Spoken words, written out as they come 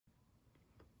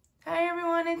Hi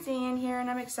everyone, it's Ann here and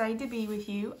I'm excited to be with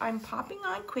you. I'm popping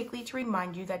on quickly to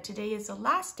remind you that today is the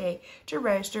last day to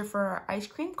register for our Ice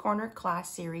Cream Corner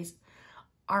class series,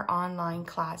 our online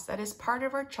class that is part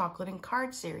of our chocolate and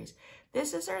card series.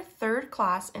 This is our third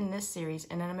class in this series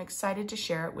and I'm excited to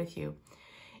share it with you.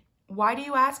 Why do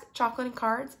you ask chocolate and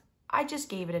cards? I just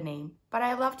gave it a name, but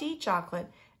I love to eat chocolate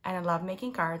and I love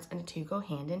making cards, and the two go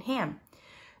hand in hand.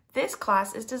 This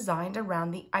class is designed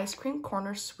around the Ice Cream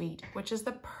Corner Suite, which is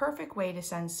the perfect way to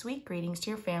send sweet greetings to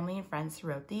your family and friends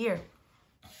throughout the year.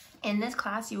 In this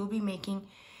class, you will be making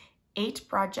 8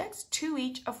 projects, 2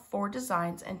 each of 4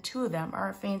 designs, and 2 of them are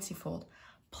a fancy fold.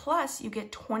 Plus, you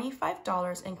get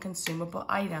 $25 in consumable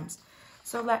items.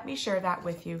 So let me share that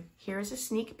with you. Here's a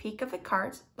sneak peek of the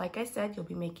cards. Like I said, you'll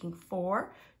be making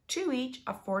 4, 2 each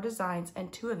of 4 designs,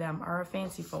 and 2 of them are a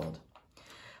fancy fold.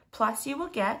 Plus, you will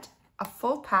get a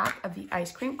full pack of the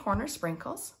Ice Cream Corner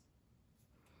sprinkles,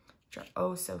 which are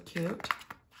oh so cute.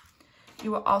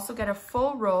 You will also get a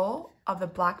full roll of the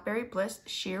Blackberry Bliss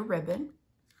sheer ribbon.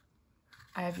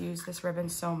 I have used this ribbon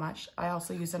so much. I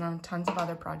also use it on tons of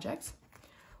other projects.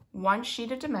 1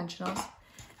 sheet of dimensionals,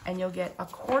 and you'll get a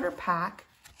quarter pack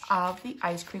of the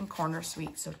Ice Cream Corner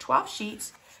Suite. So 12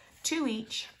 sheets, 2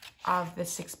 each of the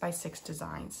 6x6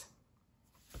 designs.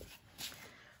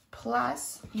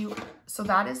 Plus, so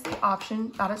that is the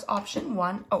option, that is option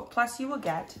 1. Oh, plus you will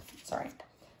get, sorry,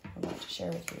 I want to share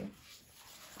with you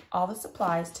all the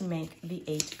supplies to make the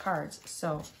 8 cards.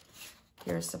 So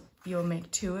you'll make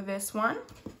 2 of this one,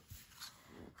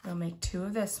 you'll make 2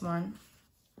 of this one,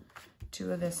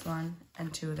 2 of this one,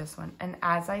 and 2 of this one. And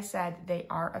as I said, they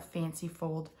are a fancy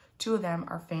fold. 2 of them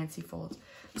are fancy folds.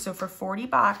 So for 40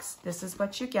 bucks, this is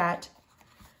what you get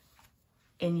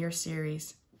in your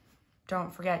series.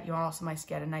 Don't forget, you also might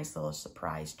get a nice little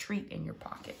surprise treat in your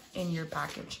pocket, in your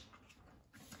package.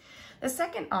 The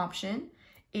second option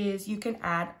is you can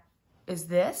add, is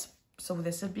this. So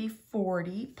this would be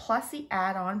 40 plus the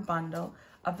add-on bundle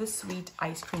of the sweet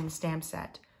ice cream stamp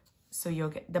set. So you'll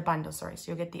get the bundle, sorry.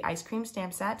 So you'll get the ice cream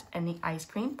stamp set and the ice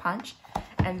cream punch.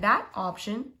 And that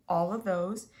option, all of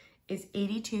those, is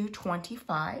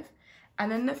 $82.25.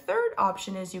 And then the third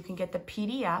option is you can get the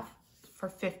PDF for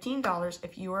 $15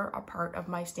 if you are a part of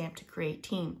my Stamp to Create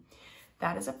team.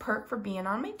 That is a perk for being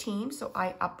on my team. So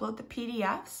I upload the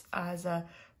PDFs as a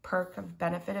perk of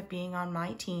benefit of being on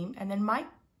my team. And then my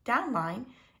downline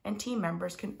and team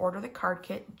members can order the card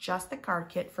kit, just the card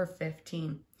kit, for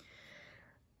 $15.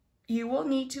 You will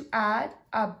need to add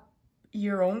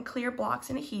your own clear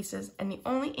blocks and adhesives, and the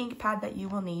only ink pad that you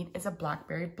will need is a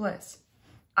Blackberry Bliss.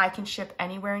 I can ship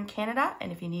anywhere in Canada, and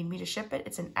if you need me to ship it,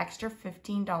 it's an extra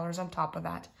 $15 on top of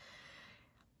that.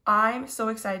 I'm so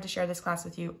excited to share this class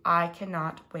with you. I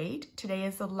cannot wait. Today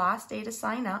is the last day to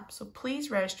sign up, so please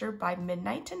register by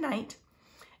midnight tonight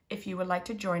if you would like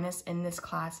to join us in this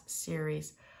class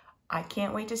series. I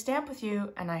can't wait to stamp with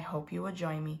you, and I hope you will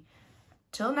join me.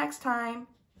 Till next time,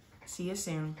 see you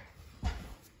soon.